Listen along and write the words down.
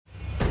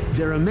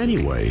There are many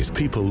ways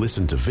people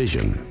listen to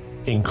Vision,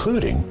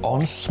 including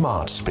on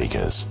smart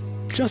speakers.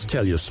 Just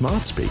tell your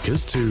smart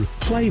speakers to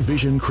play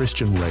Vision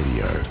Christian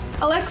Radio.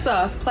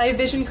 Alexa, play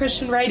Vision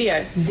Christian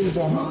Radio.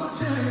 Vision.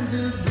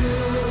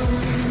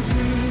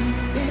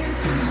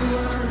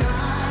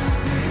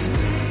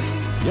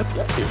 Yep,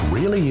 it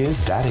really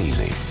is that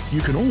easy. You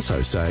can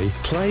also say,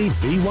 play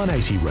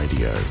V180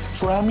 Radio.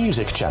 For our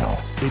music channel.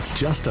 It's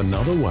just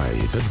another way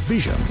that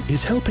Vision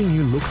is helping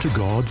you look to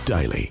God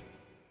daily.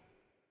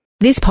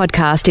 This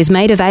podcast is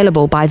made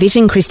available by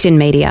Vision Christian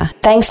Media,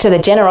 thanks to the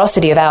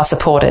generosity of our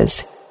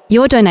supporters.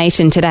 Your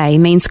donation today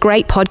means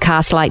great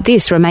podcasts like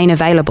this remain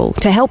available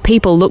to help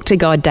people look to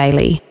God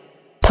daily.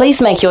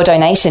 Please make your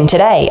donation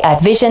today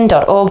at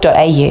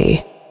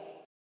vision.org.au.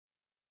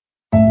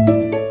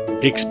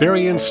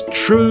 Experience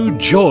true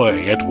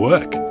joy at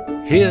work.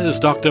 Here's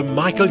Dr.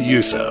 Michael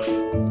Youssef.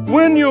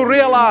 When you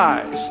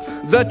realized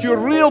that your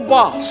real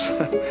boss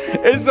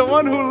is the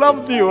one who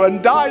loved you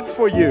and died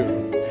for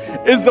you,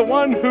 is the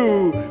one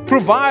who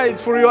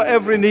provides for your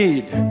every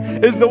need,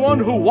 is the one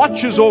who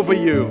watches over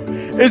you,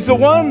 is the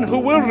one who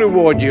will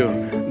reward you,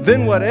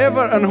 then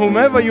whatever and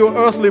whomever your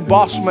earthly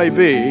boss may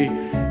be,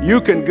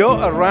 you can go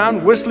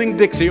around whistling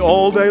Dixie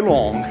all day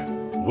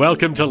long.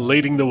 Welcome to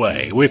Leading the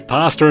Way with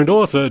pastor and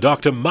author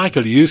Dr.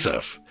 Michael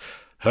Youssef.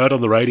 Heard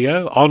on the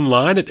radio,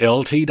 online at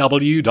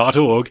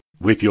ltw.org,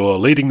 with your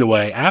Leading the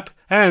Way app,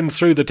 and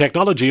through the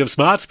technology of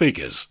smart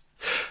speakers.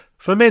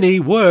 For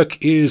many,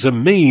 work is a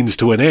means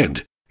to an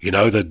end. You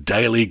know, the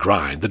daily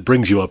grind that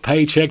brings you a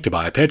paycheck to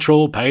buy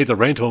petrol, pay the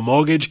rent or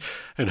mortgage,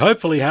 and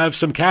hopefully have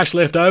some cash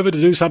left over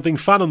to do something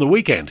fun on the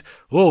weekend,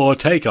 or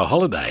take a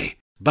holiday.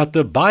 But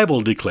the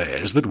Bible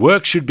declares that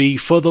work should be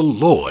for the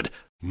Lord,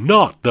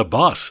 not the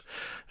boss,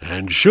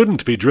 and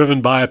shouldn't be driven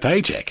by a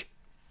paycheck.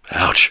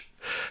 Ouch.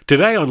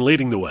 Today on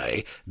Leading the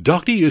Way,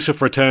 Dr.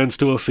 Youssef returns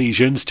to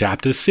Ephesians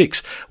chapter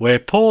 6, where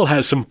Paul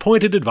has some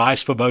pointed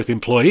advice for both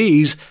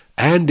employees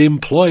and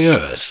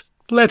employers.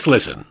 Let's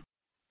listen.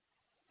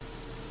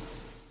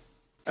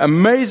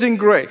 Amazing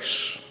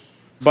Grace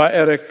by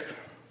Eric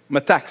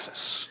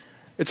Metaxas.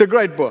 It's a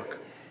great book.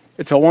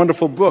 It's a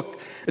wonderful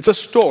book. It's a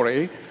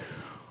story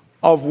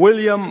of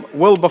William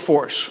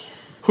Wilberforce,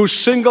 who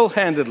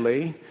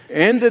single-handedly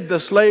ended the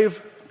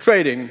slave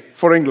trading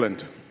for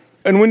England.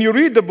 And when you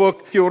read the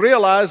book, you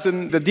realize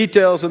in the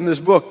details in this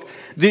book,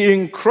 the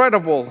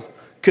incredible,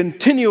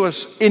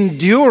 continuous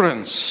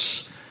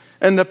endurance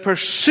and the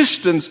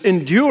persistent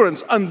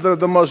endurance under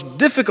the most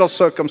difficult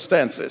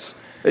circumstances.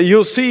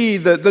 You'll see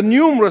the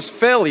numerous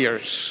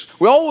failures.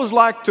 We always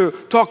like to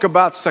talk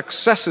about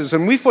successes,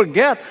 and we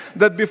forget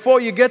that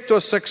before you get to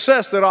a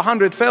success, there are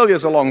 100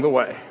 failures along the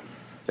way.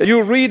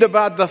 You read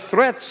about the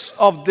threats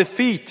of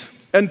defeat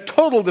and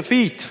total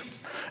defeat.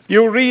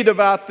 You read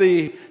about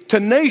the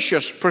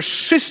tenacious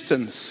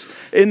persistence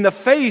in the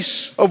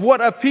face of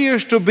what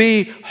appears to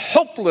be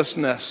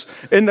hopelessness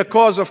in the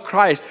cause of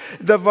Christ.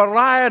 The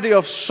variety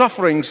of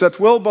sufferings that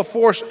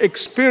Wilberforce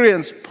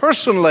experienced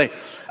personally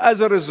as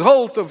a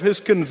result of his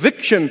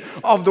conviction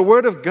of the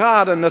Word of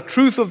God and the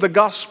truth of the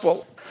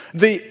gospel.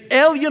 The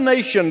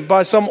alienation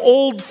by some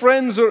old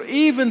friends or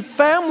even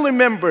family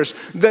members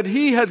that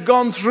he had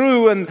gone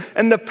through and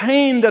the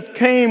pain that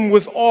came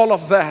with all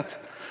of that.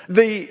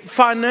 The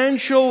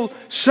financial,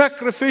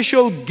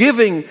 sacrificial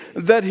giving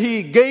that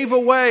he gave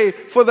away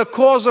for the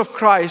cause of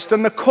Christ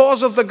and the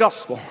cause of the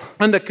gospel,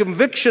 and the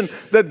conviction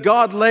that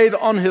God laid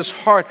on his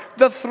heart,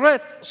 the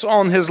threats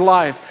on his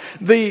life,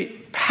 the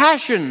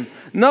passion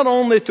not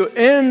only to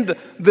end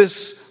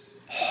this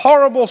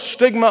horrible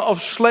stigma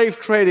of slave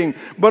trading,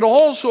 but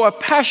also a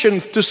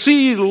passion to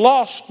see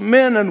lost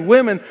men and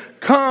women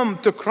come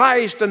to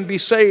Christ and be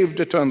saved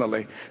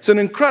eternally. It's an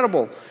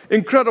incredible,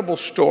 incredible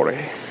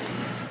story.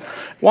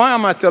 Why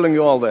am I telling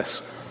you all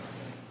this?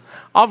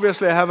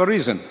 Obviously, I have a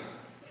reason.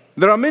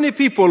 There are many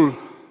people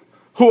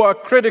who are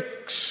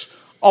critics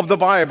of the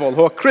Bible,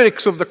 who are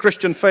critics of the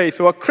Christian faith,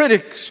 who are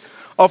critics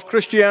of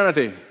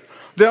Christianity.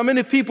 There are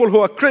many people who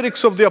are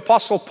critics of the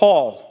Apostle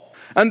Paul.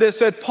 And they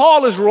said,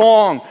 Paul is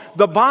wrong.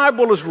 The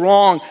Bible is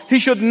wrong. He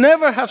should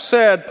never have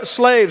said,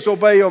 slaves,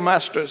 obey your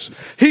masters.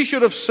 He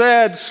should have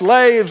said,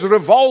 slaves,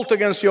 revolt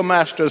against your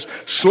masters.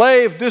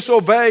 Slave,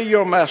 disobey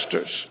your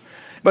masters.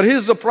 But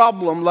here's the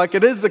problem, like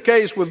it is the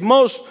case with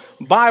most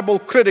Bible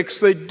critics,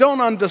 they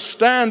don't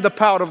understand the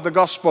power of the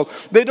gospel.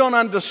 They don't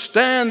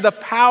understand the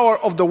power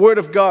of the Word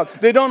of God.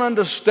 They don't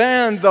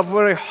understand the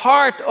very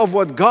heart of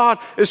what God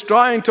is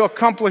trying to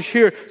accomplish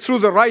here through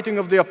the writing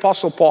of the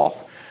Apostle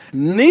Paul.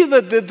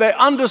 Neither did they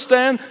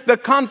understand the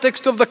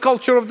context of the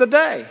culture of the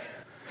day.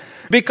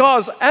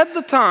 Because at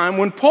the time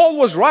when Paul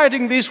was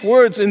writing these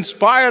words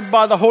inspired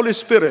by the Holy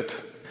Spirit,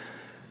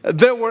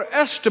 there were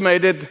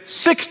estimated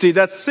 60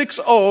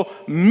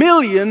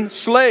 million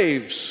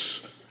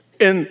slaves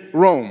in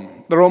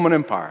Rome, the Roman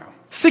Empire.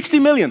 60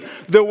 million.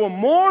 There were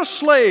more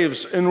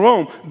slaves in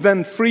Rome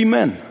than free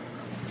men.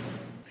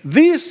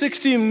 These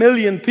 60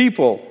 million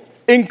people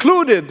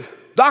included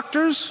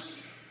doctors,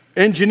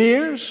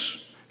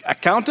 engineers,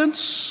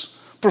 accountants,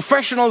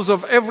 professionals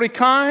of every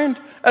kind,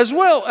 as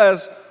well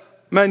as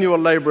manual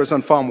laborers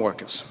and farm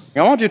workers.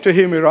 I want you to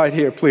hear me right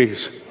here,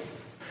 please.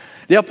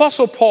 The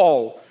Apostle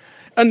Paul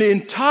and the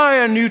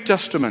entire New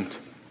Testament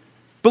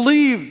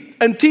believe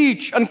and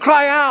teach and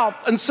cry out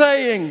and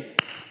saying,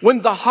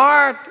 when the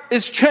heart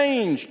is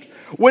changed,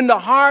 when the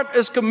heart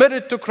is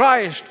committed to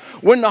Christ,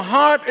 when the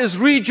heart is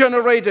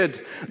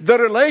regenerated, the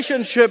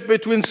relationship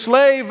between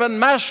slave and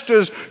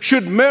masters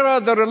should mirror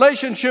the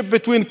relationship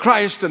between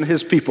Christ and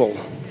His people.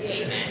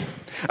 Amen.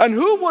 And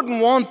who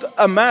wouldn't want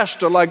a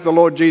master like the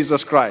Lord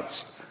Jesus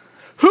Christ?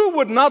 Who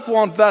would not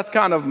want that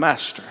kind of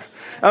master?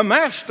 A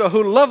master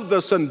who loved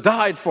us and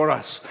died for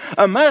us.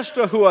 A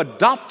master who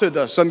adopted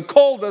us and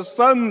called us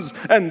sons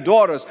and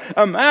daughters.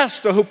 A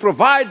master who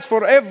provides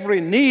for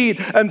every need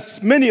and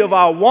many of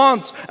our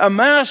wants. A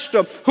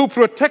master who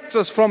protects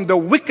us from the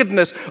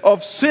wickedness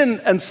of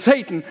sin and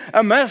Satan.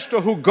 A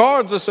master who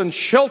guards us and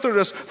shelters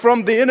us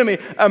from the enemy.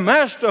 A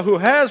master who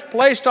has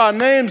placed our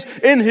names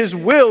in His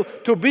will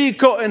to be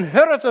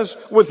co-inheritors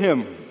with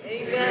Him.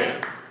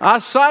 Amen.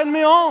 Sign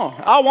me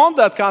on. I want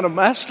that kind of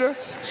master.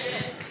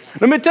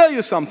 Let me tell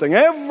you something.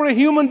 Every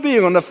human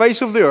being on the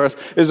face of the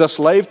earth is a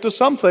slave to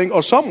something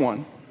or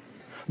someone.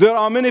 There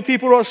are many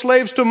people who are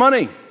slaves to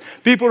money.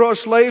 People who are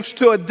slaves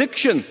to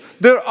addiction.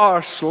 There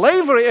are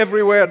slavery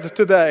everywhere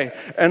today.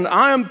 And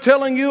I am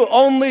telling you,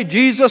 only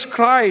Jesus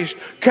Christ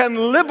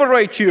can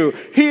liberate you.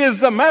 He is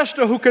the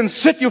master who can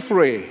set you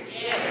free.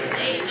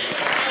 Yes.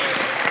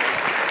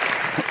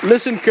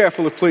 Listen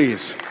carefully,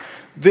 please.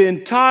 The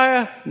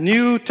entire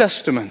New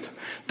Testament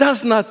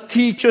does not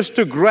teach us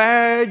to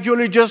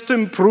gradually just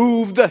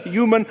improve the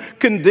human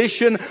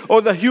condition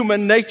or the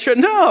human nature.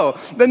 No,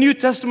 the New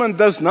Testament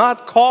does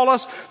not call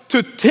us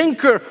to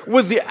tinker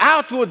with the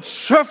outward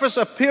surface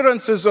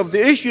appearances of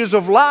the issues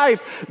of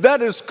life.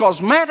 That is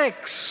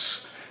cosmetics.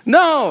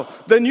 No,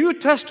 the New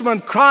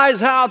Testament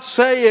cries out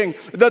saying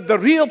that the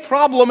real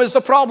problem is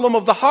the problem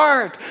of the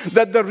heart,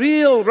 that the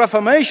real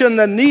reformation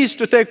that needs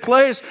to take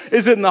place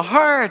is in the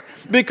heart,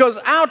 because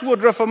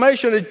outward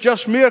reformation is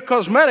just mere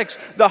cosmetics.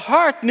 The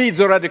heart needs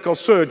a radical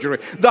surgery.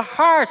 The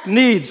heart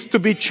needs to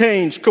be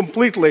changed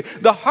completely.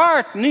 The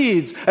heart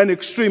needs an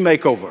extreme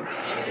makeover.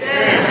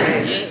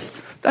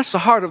 That's the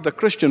heart of the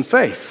Christian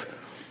faith.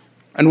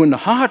 And when the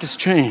heart is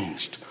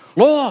changed,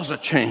 laws are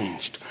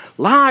changed.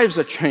 Lives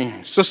are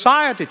changed.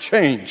 Society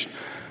changed.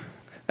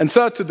 And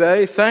so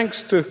today,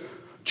 thanks to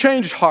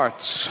changed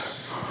hearts,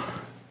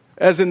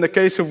 as in the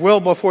case of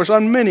Wilberforce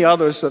and many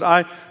others that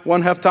I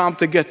won't have time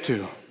to get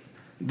to,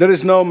 there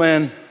is no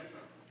man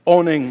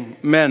owning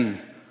men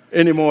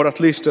anymore, at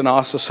least in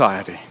our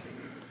society.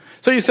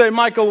 So you say,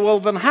 Michael, well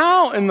then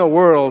how in the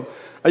world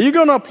are you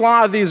going to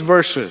apply these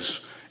verses?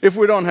 If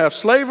we don't have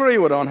slavery,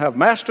 we don't have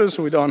masters,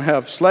 we don't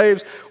have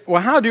slaves,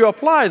 well, how do you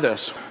apply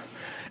this?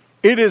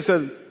 It is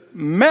a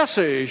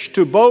message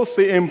to both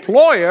the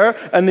employer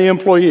and the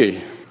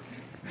employee.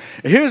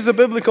 Here's the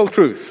biblical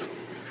truth.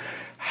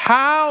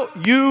 How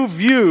you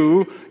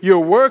view your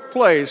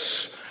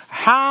workplace,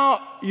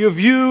 how you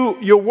view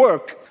your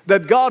work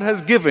that God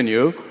has given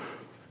you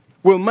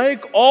will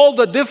make all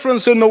the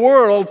difference in the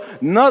world,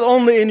 not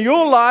only in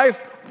your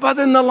life, but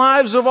in the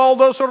lives of all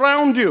those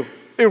around you.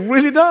 It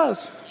really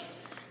does.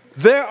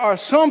 There are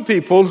some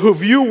people who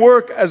view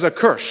work as a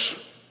curse.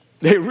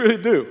 They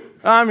really do.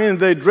 I mean,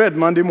 they dread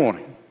Monday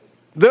morning.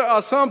 There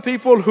are some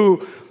people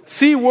who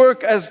see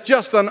work as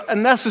just an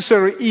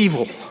unnecessary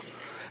evil.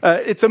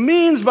 It's a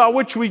means by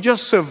which we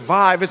just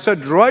survive. It's a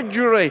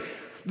drudgery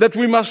that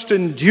we must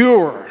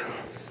endure.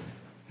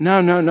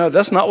 No.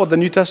 That's not what the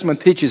New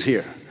Testament teaches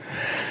here.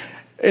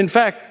 In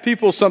fact,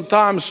 people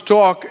sometimes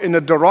talk in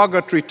a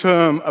derogatory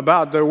term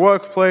about their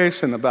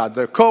workplace and about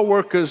their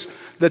co-workers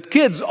that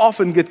kids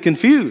often get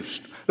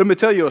confused. Let me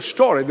tell you a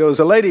story. There was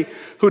a lady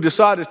who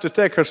decided to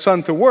take her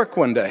son to work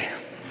one day.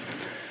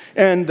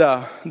 And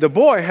the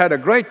boy had a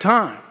great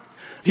time.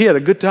 He had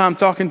a good time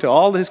talking to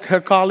all her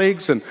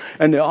colleagues, and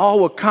they all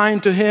were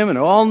kind to him and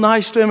all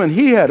nice to him, and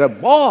he had a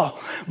ball.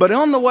 But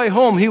on the way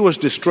home, he was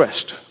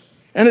distressed.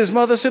 And his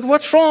mother said,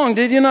 "What's wrong?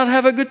 Did you not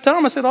have a good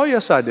time?" I said, "Oh,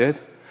 yes, I did."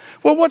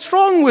 "Well, what's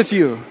wrong with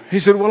you?" He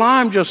said, "Well,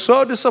 I'm just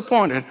so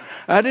disappointed.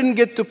 I didn't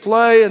get to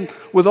play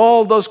with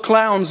all those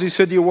clowns he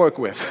said you work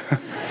with."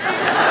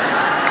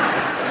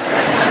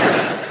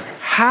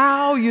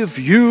 How you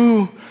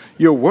view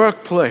your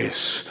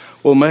workplace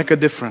will make a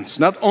difference,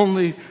 not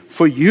only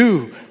for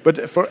you,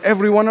 but for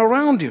everyone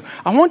around you.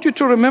 I want you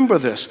to remember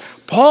this.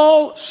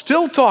 Paul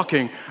still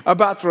talking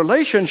about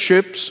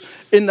relationships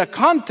in the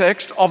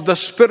context of the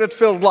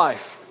Spirit-filled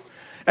life.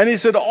 And he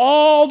said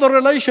all the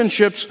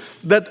relationships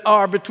that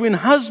are between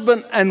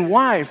husband and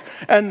wife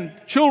and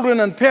children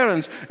and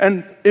parents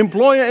and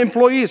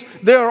employees,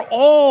 they're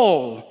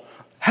all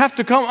have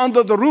to come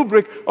under the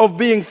rubric of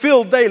being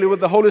filled daily with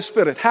the Holy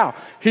Spirit. How?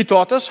 He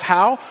taught us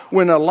how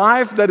when a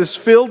life that is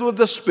filled with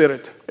the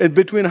Spirit,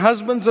 between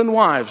husbands and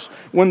wives,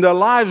 when their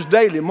lives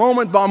daily,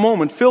 moment by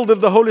moment, filled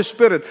with the Holy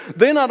Spirit,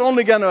 they're not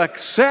only going to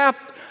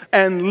accept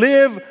and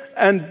live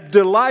and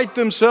delight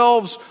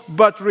themselves,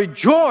 but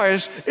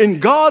rejoice in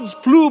God's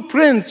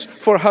blueprints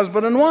for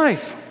husband and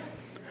wife.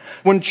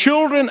 When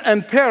children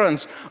and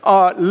parents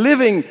are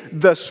living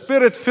the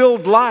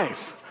Spirit-filled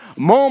life,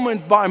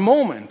 moment by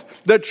moment,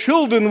 the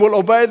children will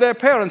obey their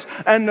parents,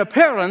 and the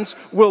parents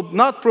will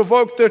not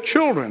provoke their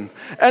children.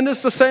 And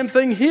it's the same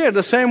thing here,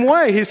 the same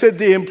way. He said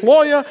the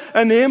employer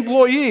and the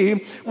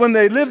employee, when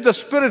they live the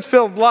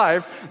Spirit-filled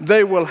life,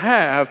 they will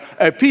have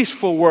a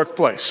peaceful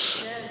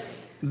workplace.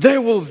 They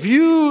will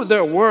view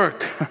their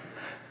work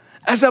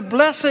as a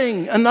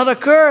blessing and not a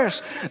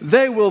curse.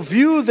 They will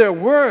view their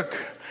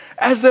work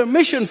as their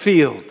mission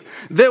field.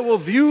 They will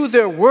view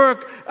their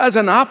work as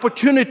an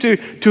opportunity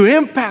to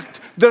impact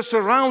their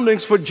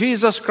surroundings for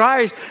Jesus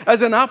Christ,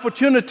 as an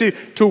opportunity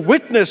to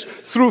witness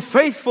through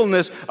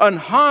faithfulness and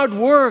hard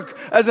work,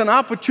 as an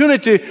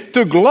opportunity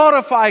to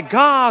glorify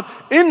God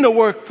in the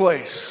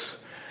workplace.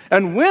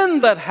 And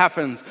when that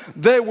happens,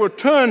 they will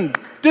turn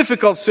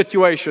difficult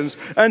situations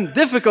and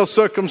difficult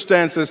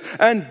circumstances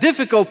and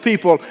difficult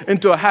people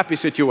into a happy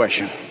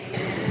situation.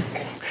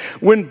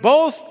 When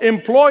both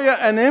employer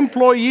and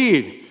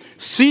employee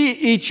see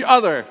each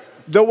other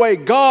the way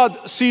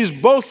God sees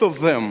both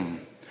of them,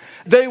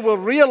 they will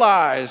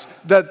realize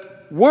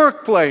that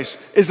workplace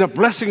is a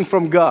blessing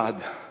from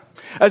God,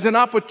 as an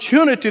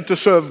opportunity to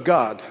serve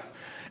God.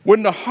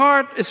 When the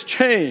heart is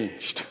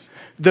changed,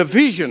 the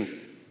vision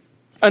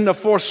and the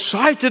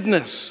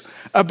foresightedness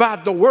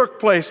about the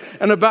workplace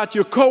and about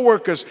your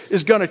coworkers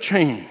is going to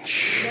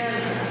change.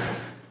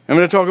 I'm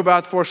going to talk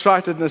about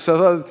foresightedness.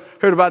 I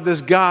heard about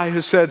this guy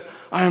who said,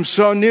 I am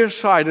so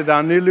nearsighted,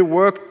 I nearly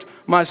worked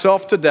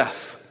myself to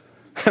death.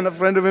 And a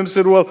friend of him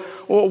said, well,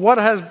 what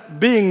has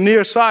being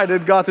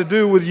nearsighted got to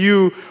do with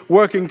you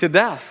working to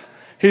death?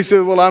 He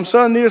said, well, I'm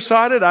so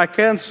nearsighted, I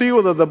can't see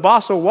whether the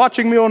boss are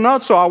watching me or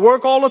not, so I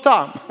work all the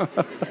time.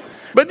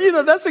 But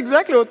that's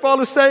exactly what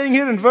Paul is saying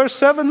here in verse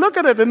 7. Look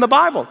at it in the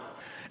Bible.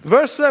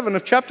 Verse 7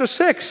 of chapter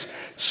 6.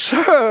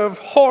 Serve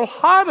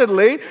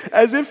wholeheartedly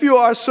as if you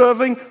are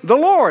serving the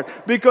Lord,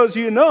 because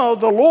you know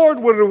the Lord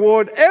will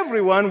reward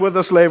everyone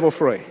whether slave or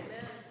free.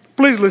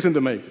 Please listen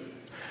to me.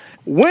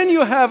 When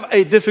you have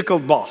a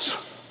difficult boss,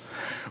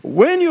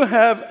 when you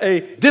have a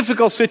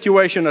difficult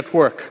situation at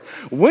work,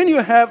 when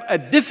you have a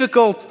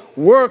difficult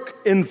work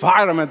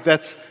environment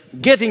that's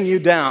getting you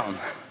down,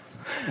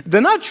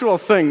 the natural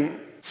thing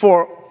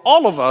for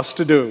all of us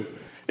to do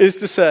is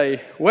to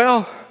say,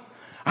 well,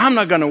 I'm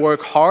not going to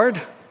work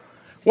hard.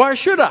 Why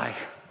should I?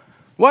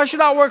 Why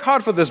should I work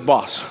hard for this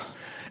boss?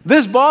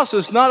 This boss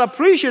is not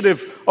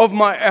appreciative of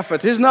my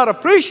effort. He's not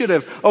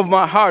appreciative of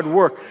my hard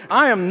work.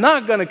 I am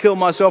not going to kill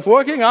myself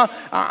working.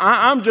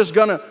 I'm just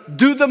going to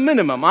do the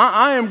minimum.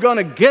 I am going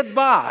to get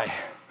by.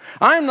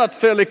 I'm not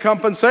fairly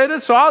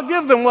compensated, so I'll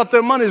give them what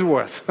their money's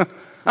worth.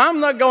 I'm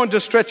not going to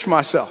stretch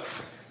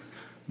myself.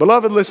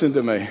 Beloved, listen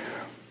to me.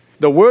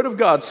 The Word of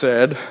God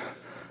said,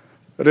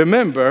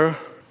 remember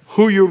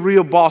who your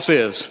real boss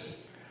is.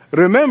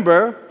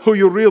 Remember who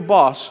your real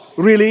boss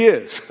really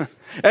is.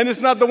 And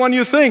it's not the one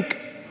you think.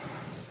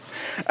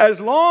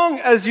 As long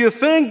as you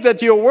think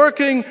that you're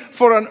working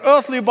for an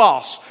earthly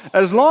boss,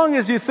 as long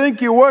as you think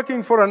you're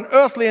working for an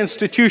earthly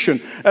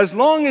institution, as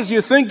long as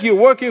you think you're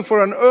working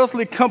for an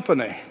earthly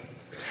company,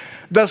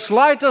 the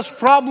slightest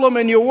problem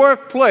in your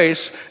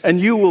workplace and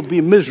you will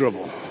be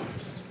miserable.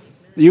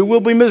 You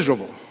will be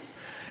miserable.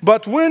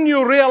 But when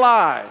you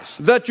realize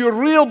that your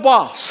real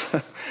boss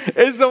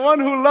is the one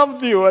who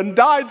loved you and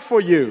died for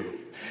you,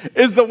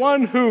 is the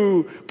one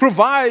who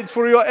provides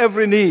for your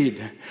every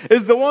need,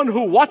 is the one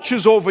who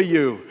watches over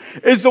you,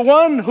 is the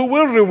one who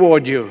will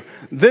reward you,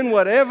 then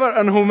whatever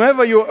and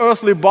whomever your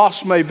earthly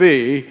boss may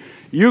be,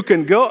 you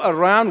can go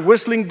around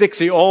whistling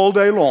Dixie all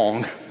day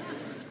long.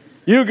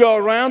 You go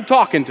around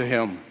talking to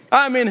him.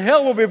 I mean,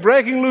 hell will be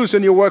breaking loose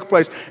in your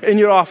workplace, in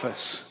your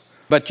office.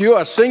 But you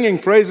are singing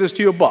praises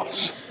to your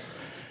boss.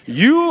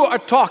 You are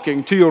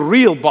talking to your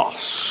real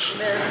boss.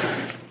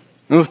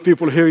 Most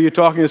people hear you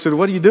talking and say,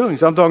 what are you doing?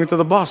 So I'm talking to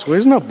the boss. Well,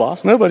 there's no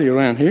boss. Nobody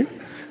around here.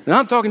 And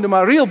I'm talking to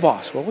my real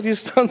boss. Well, you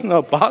still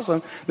no boss.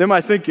 They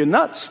might think you're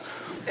nuts.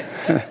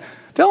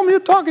 Tell them you're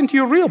talking to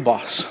your real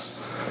boss.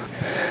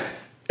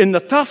 In the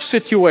tough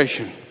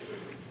situation,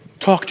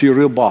 talk to your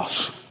real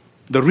boss,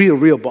 the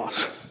real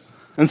boss,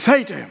 and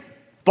say to him,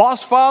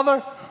 Boss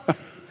Father,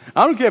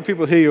 I don't care if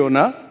people hear you or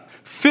not,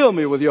 fill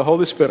me with your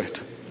Holy Spirit.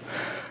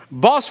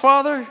 Boss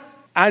Father,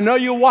 I know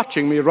you're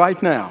watching me right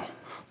now.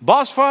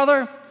 Boss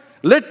Father,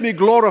 let me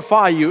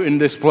glorify you in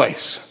this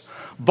place.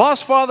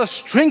 Boss Father,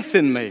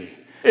 strengthen me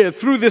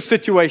through this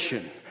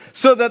situation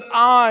so that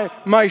I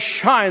may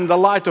shine the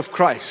light of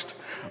Christ.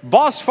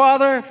 Boss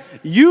Father,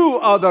 you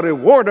are the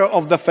rewarder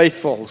of the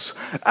faithfuls.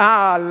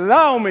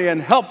 Allow me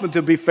and help me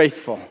to be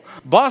faithful.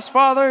 Boss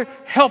Father,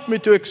 help me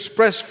to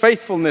express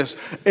faithfulness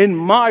in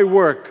my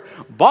work.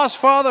 Boss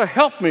Father,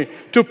 help me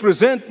to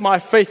present my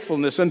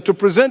faithfulness and to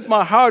present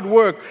my hard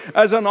work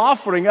as an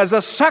offering, as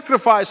a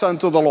sacrifice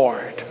unto the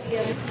Lord.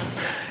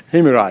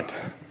 Hear me right.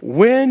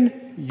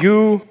 When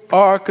you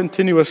are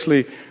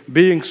continuously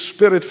being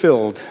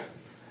Spirit-filled,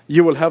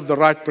 you will have the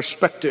right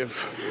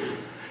perspective.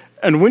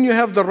 And when you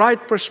have the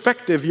right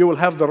perspective, you will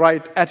have the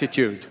right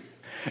attitude.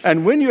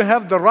 And when you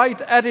have the right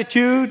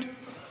attitude,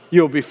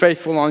 you'll be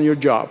faithful on your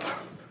job,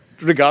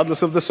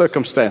 regardless of the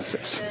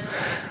circumstances.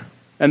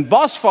 And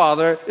boss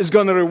father is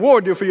going to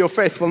reward you for your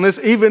faithfulness,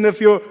 even if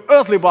your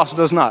earthly boss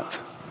does not.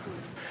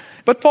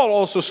 But Paul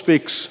also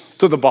speaks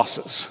to the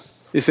bosses.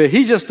 You see,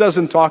 he just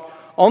doesn't talk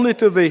only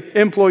to the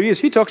employees,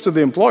 he talks to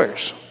the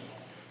employers.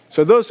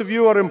 So those of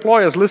you who are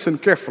employers, listen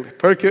carefully,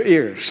 perk your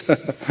ears.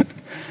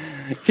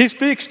 He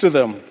speaks to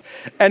them,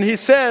 and he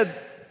said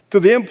to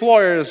the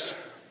employers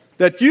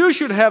that you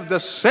should have the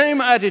same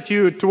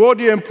attitude toward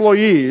your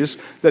employees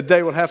that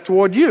they will have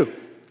toward you.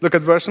 Look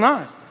at verse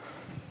 9.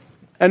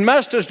 And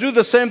masters, do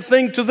the same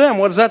thing to them.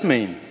 What does that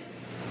mean?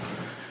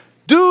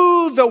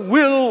 Do the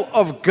will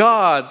of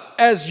God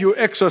as you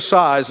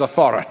exercise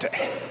authority.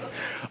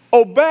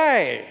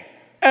 Obey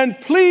and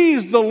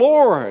please the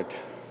Lord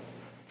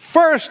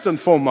first and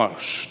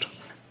foremost.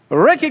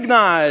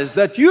 Recognize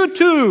that you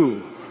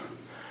too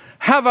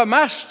have a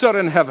master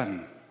in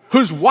heaven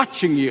who's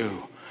watching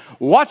you.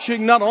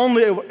 Watching not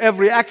only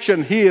every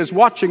action, he is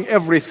watching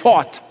every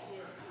thought.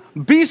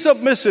 Be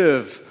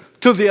submissive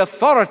to the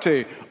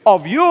authority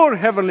of your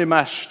heavenly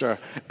master,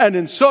 and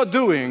in so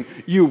doing,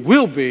 you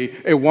will be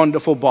a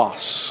wonderful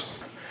boss.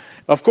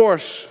 Of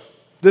course,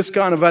 this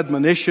kind of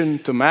admonition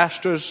to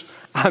masters,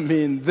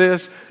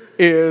 this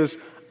is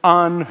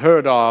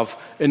unheard of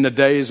in the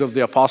days of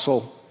the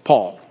Apostle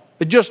Paul.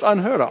 It's just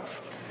unheard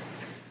of.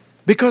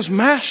 Because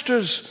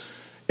masters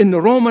in the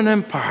Roman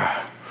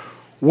Empire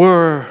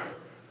were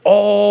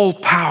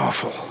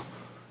all-powerful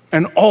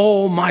and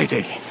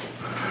almighty,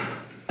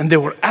 and they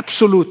were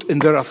absolute in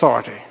their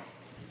authority.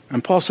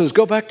 And Paul says,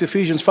 go back to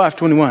Ephesians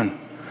 5:21.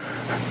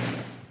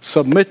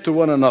 Submit to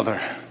one another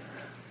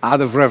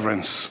out of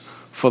reverence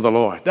for the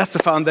Lord. That's the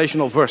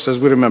foundational verse, as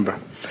we remember.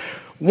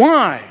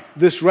 Why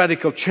this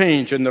radical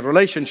change in the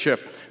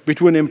relationship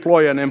between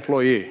employer and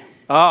employee?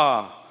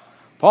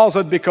 Paul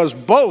said, because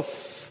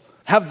both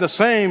have the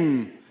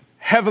same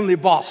heavenly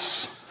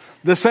boss,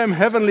 the same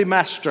heavenly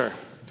master,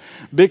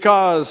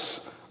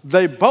 because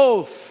they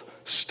both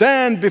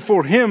stand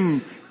before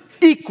him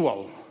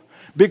equal,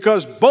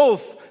 because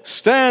both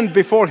stand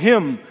before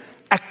him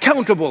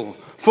accountable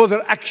for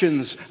their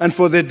actions and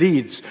for their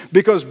deeds,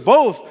 because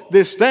both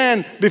they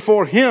stand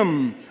before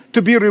him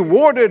to be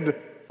rewarded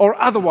or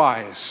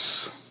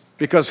otherwise,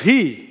 because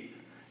he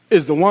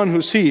is the one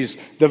who sees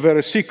the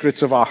very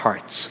secrets of our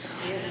hearts.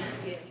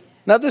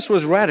 Now, this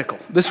was radical.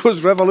 This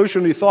was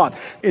revolutionary thought.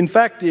 In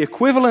fact, the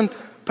equivalent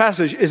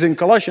passage is in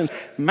Colossians.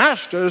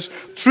 Masters,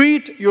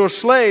 treat your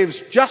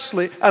slaves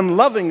justly and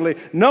lovingly,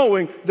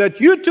 knowing that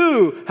you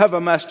too have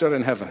a master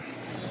in heaven.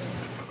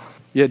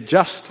 Yet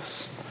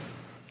justice,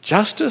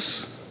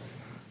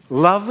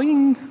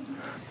 loving,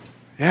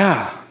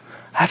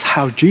 that's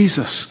how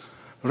Jesus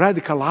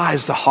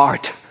radicalized the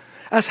heart.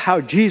 That's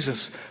how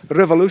Jesus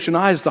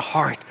revolutionized the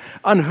heart.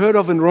 Unheard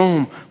of in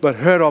Rome, but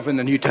heard of in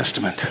the New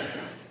Testament.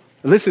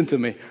 Listen to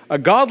me. A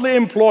godly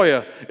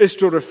employer is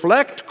to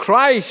reflect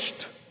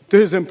Christ to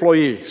his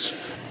employees.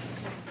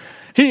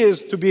 He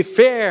is to be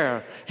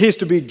fair. He is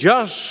to be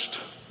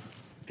just.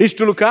 He is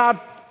to look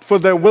out for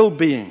their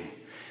well-being.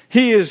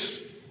 He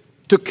is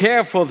to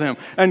care for them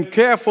and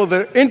care for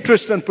their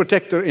interest and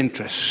protect their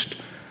interest.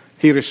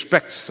 He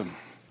respects them.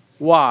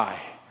 Why?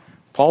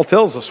 Paul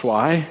tells us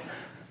why.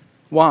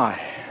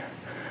 Why?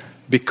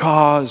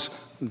 Because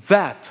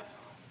that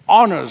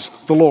honors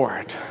the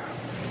Lord.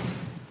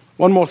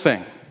 One more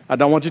thing I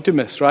don't want you to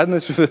miss, right? And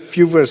there's a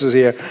few verses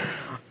here.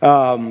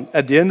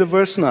 At the end of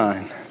verse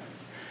 9,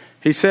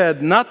 he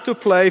said, not to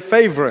play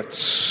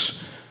favorites,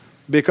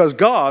 because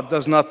God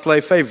does not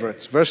play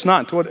favorites. Verse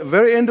 9, toward the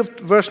very end of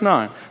verse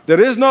 9,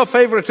 there is no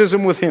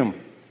favoritism with him.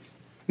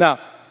 Now,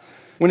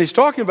 when he's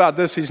talking about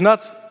this, he's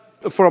not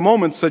for a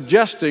moment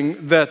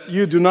suggesting that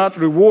you do not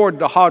reward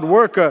the hard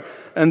worker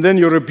and then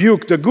you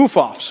rebuke the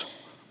goof-offs.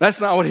 That's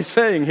not what he's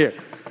saying here.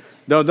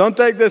 No, don't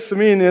take this to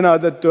mean,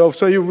 that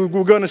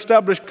we're going to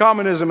establish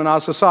communism in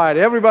our society.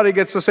 Everybody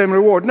gets the same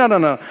reward.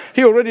 No.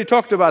 He already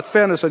talked about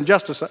fairness and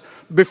justice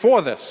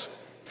before this.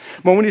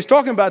 But when he's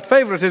talking about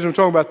favoritism, he's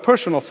talking about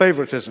personal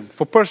favoritism.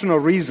 For personal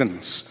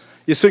reasons,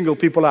 you single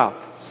people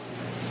out.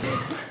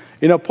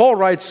 Paul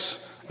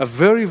writes a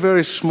very,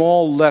 very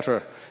small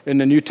letter in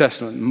the New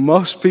Testament.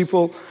 Most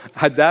people,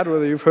 I doubt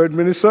whether you've heard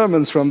many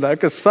sermons from that,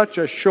 because it's such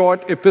a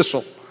short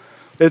epistle.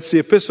 It's the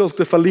epistle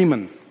to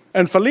Philemon.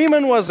 And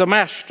Philemon was a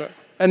master,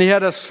 and he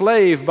had a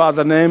slave by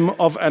the name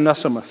of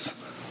Onesimus.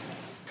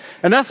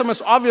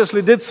 Onesimus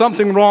obviously did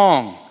something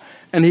wrong,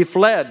 and he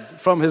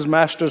fled from his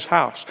master's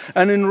house.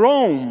 And in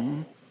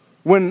Rome,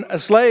 when a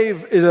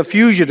slave is a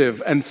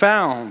fugitive and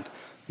found,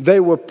 they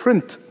will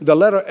print the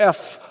letter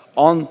F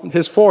on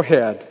his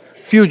forehead,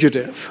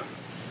 fugitive.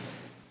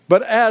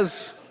 But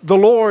as the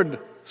Lord,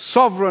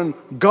 sovereign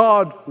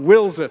God,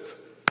 wills it,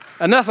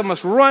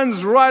 Onesimus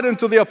runs right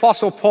into the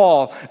Apostle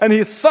Paul, and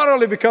he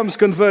thoroughly becomes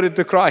converted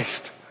to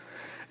Christ.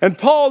 And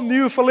Paul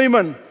knew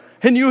Philemon.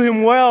 He knew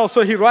him well,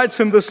 so he writes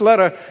him this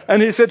letter,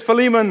 and he said,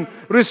 Philemon,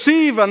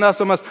 receive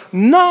Onesimus,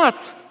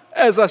 not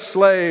as a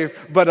slave,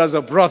 but as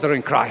a brother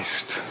in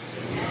Christ.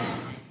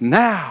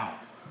 Now,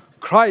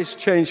 Christ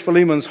changed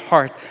Philemon's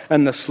heart,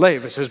 and the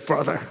slave is his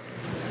brother.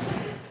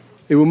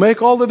 It will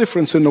make all the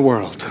difference in the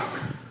world.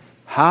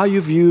 How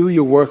you view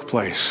your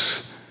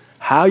workplace,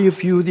 how you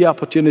view the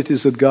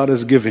opportunities that God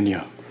has given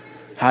you,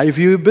 how you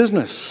view your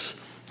business,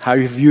 how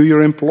you view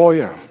your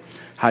employer,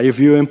 how you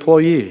view your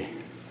employee.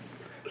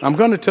 I'm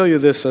going to tell you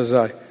this as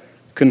I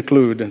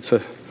conclude. It's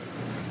a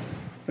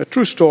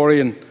true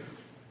story, and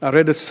I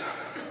read it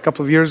a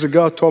couple of years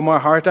ago, tore my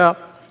heart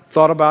out,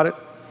 thought about it.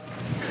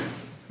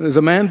 There's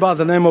a man by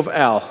the name of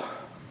Al,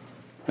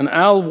 and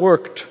Al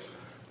worked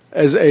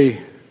as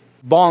a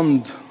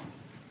bond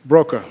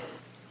broker.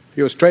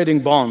 He was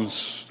trading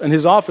bonds, and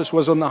his office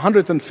was on the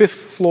 105th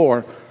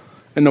floor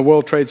in the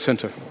World Trade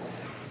Center.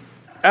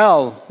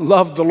 Al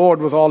loved the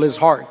Lord with all his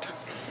heart.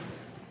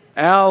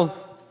 Al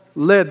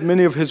led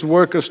many of his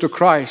workers to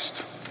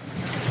Christ.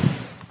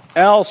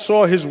 Al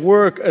saw his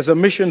work as a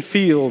mission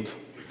field,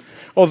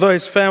 although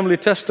his family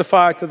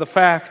testified to the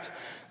fact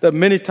that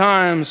many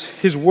times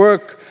his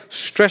work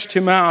stressed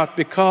him out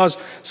because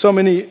so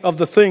many of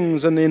the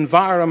things and the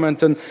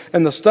environment and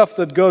the stuff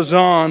that goes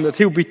on that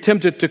he would be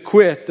tempted to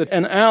quit.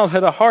 And Al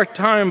had a hard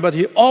time, but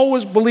he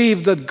always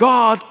believed that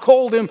God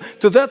called him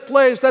to that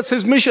place. That's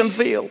his mission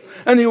field.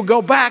 And he would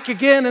go back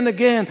again and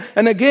again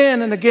and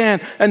again and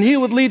again, and he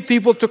would lead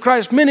people to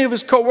Christ. Many of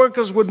his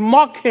co-workers would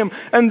mock him,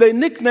 and they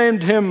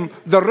nicknamed him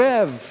the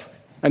Rev.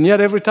 And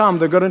yet every time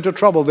they got into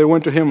trouble, they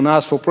went to him and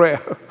asked for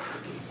prayer.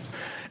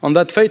 On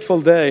that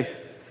fateful day,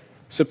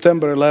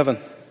 September 11,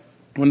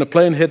 when the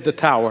plane hit the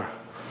tower,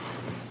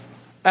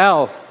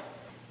 Al,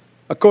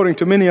 according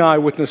to many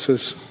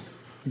eyewitnesses,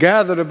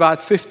 gathered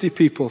about 50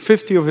 people,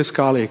 50 of his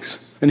colleagues,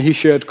 and he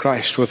shared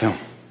Christ with them.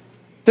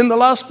 In the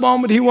last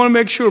moment, he wanted to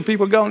make sure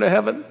people go into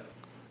heaven.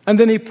 And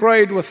then he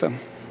prayed with them.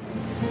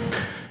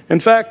 In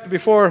fact,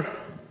 before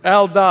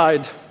Al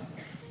died,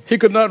 he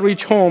could not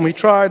reach home. He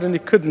tried and he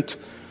couldn't.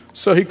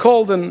 So he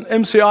called an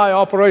MCI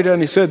operator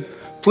and he said,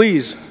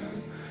 please,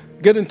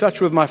 get in touch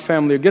with my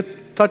family, get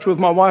in touch with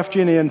my wife,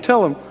 Jeannie, and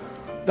tell them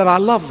that I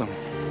love them.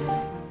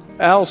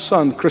 Al's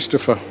son,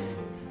 Christopher,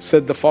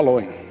 said the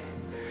following.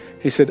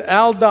 He said,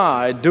 Al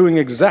died doing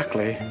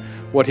exactly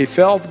what he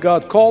felt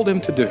God called him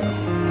to do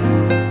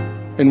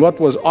in what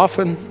was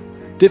often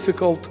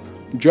difficult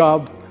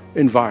job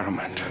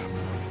environment.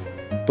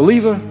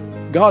 Believer,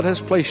 God has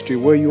placed you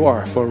where you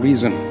are for a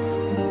reason.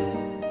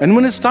 And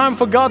when it's time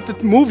for God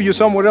to move you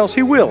somewhere else,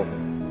 He will.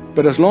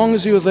 But as long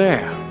as you're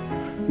there,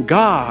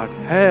 God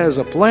has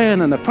a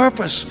plan and a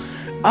purpose,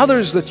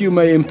 others that you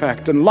may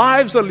impact, and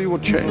lives that you will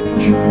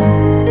change.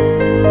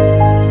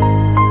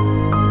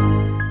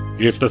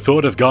 If the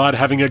thought of God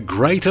having a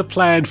greater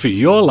plan for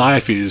your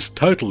life is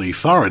totally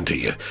foreign to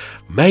you,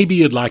 maybe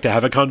you'd like to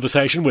have a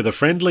conversation with a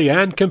friendly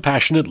and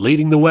compassionate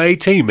Leading the Way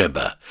team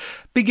member.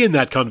 Begin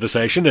that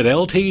conversation at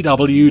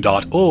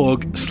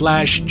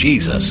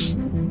ltw.org/Jesus.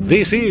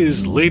 This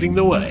is Leading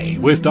the Way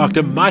with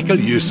Dr. Michael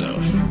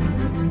Youssef.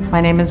 My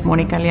name is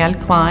Monica Leal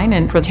Klein,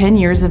 and for 10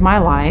 years of my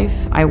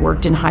life, I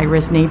worked in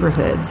high-risk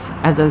neighborhoods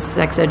as a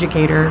sex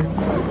educator.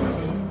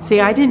 See,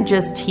 I didn't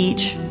just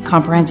teach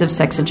comprehensive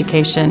sex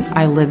education,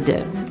 I lived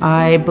it.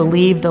 I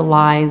believed the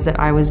lies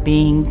that I was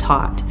being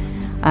taught.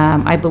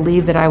 I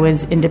believed that I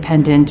was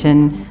independent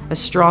and a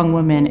strong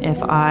woman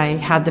if I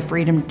had the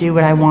freedom to do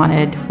what I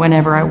wanted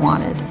whenever I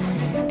wanted.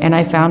 And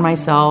I found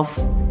myself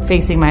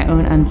facing my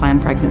own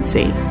unplanned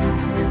pregnancy.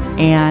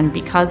 And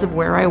because of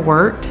where I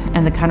worked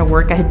and the kind of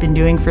work I had been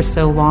doing for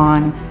so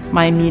long,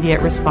 my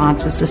immediate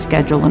response was to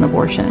schedule an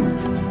abortion.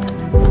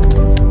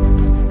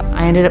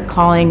 I ended up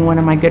calling one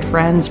of my good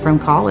friends from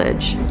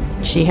college.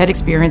 She had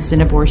experienced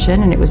an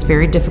abortion and it was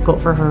very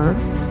difficult for her.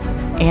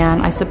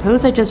 And I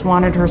suppose I just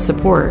wanted her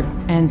support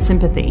and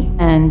sympathy.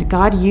 And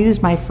God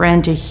used my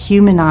friend to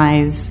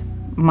humanize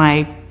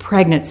my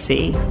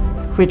pregnancy,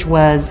 which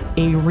was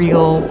a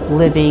real,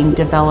 living,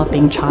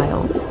 developing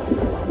child.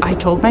 I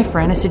told my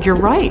friend, I said, you're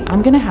right,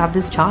 I'm going to have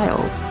this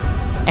child.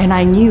 And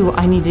I knew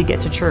I needed to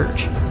get to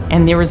church.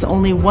 And there was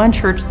only one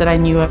church that I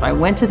knew of. I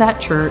went to that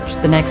church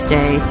the next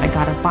day. I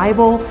got a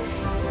Bible,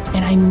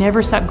 and I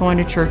never stopped going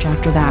to church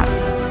after that.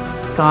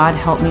 God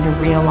helped me to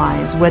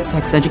realize what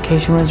sex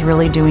education was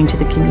really doing to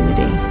the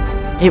community.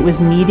 It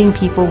was meeting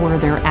people where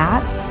they're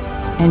at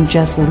and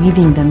just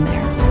leaving them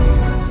there.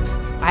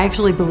 I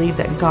actually believed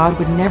that God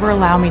would never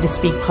allow me to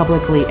speak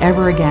publicly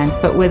ever again,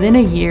 but within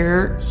a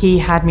year, He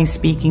had me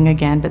speaking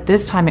again, but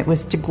this time it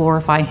was to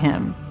glorify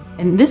Him.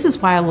 And this is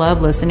why I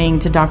love listening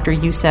to Dr.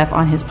 Youssef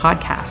on his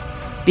podcast,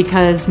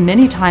 because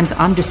many times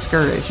I'm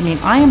discouraged. I mean,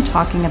 I am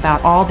talking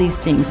about all these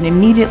things, and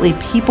immediately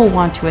people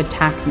want to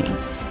attack me.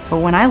 But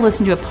when I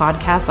listen to a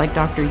podcast like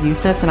Dr.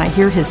 Youssef's and I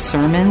hear his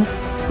sermons,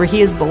 where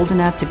he is bold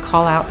enough to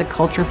call out the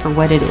culture for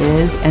what it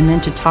is and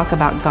then to talk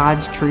about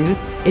God's truth,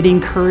 it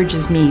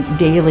encourages me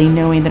daily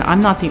knowing that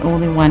I'm not the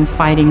only one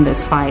fighting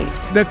this fight.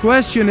 The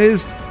question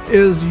is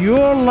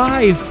your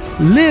life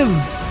lived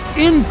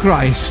in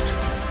Christ?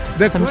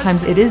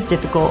 Sometimes it is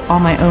difficult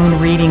on my own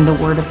reading the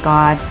Word of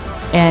God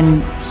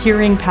and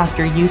hearing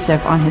Pastor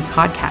Youssef on his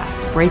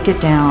podcast break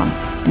it down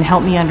and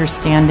help me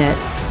understand it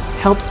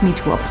helps me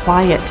to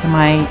apply it to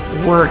my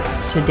work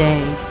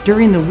today.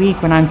 During the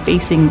week when I'm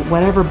facing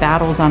whatever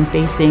battles I'm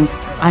facing,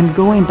 I'm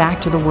going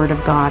back to the Word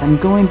of God. I'm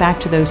going back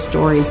to those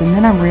stories. And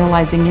then I'm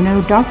realizing,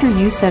 Dr.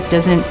 Youssef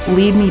doesn't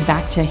lead me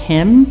back to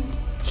him.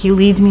 He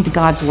leads me to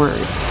God's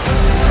Word.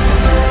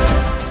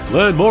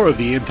 Learn more of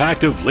the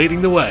impact of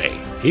leading the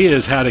way.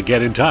 Here's how to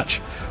get in touch.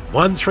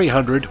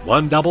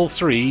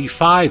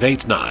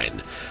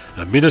 1300-133-589.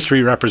 A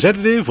ministry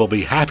representative will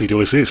be happy to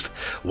assist.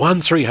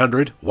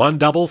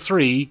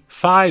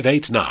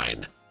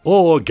 1300-133-589.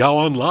 Or go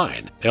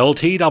online,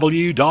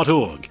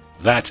 ltw.org.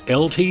 That's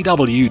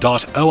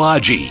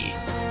ltw.org.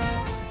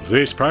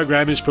 This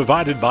program is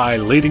provided by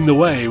Leading the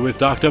Way with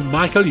Dr.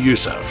 Michael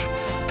Youssef,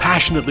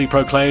 passionately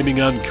proclaiming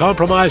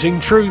uncompromising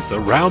truth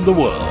around the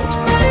world.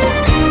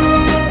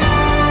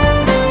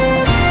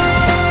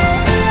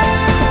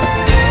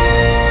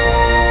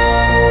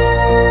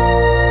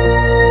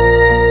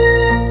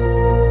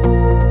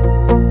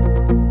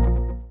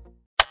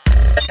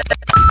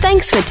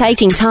 Thanks for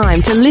taking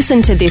time to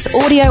listen to this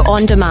audio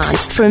on demand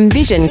from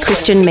Vision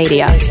Christian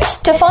Media.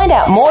 To find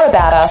out more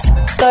about us,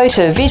 go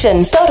to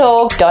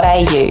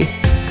vision.org.au.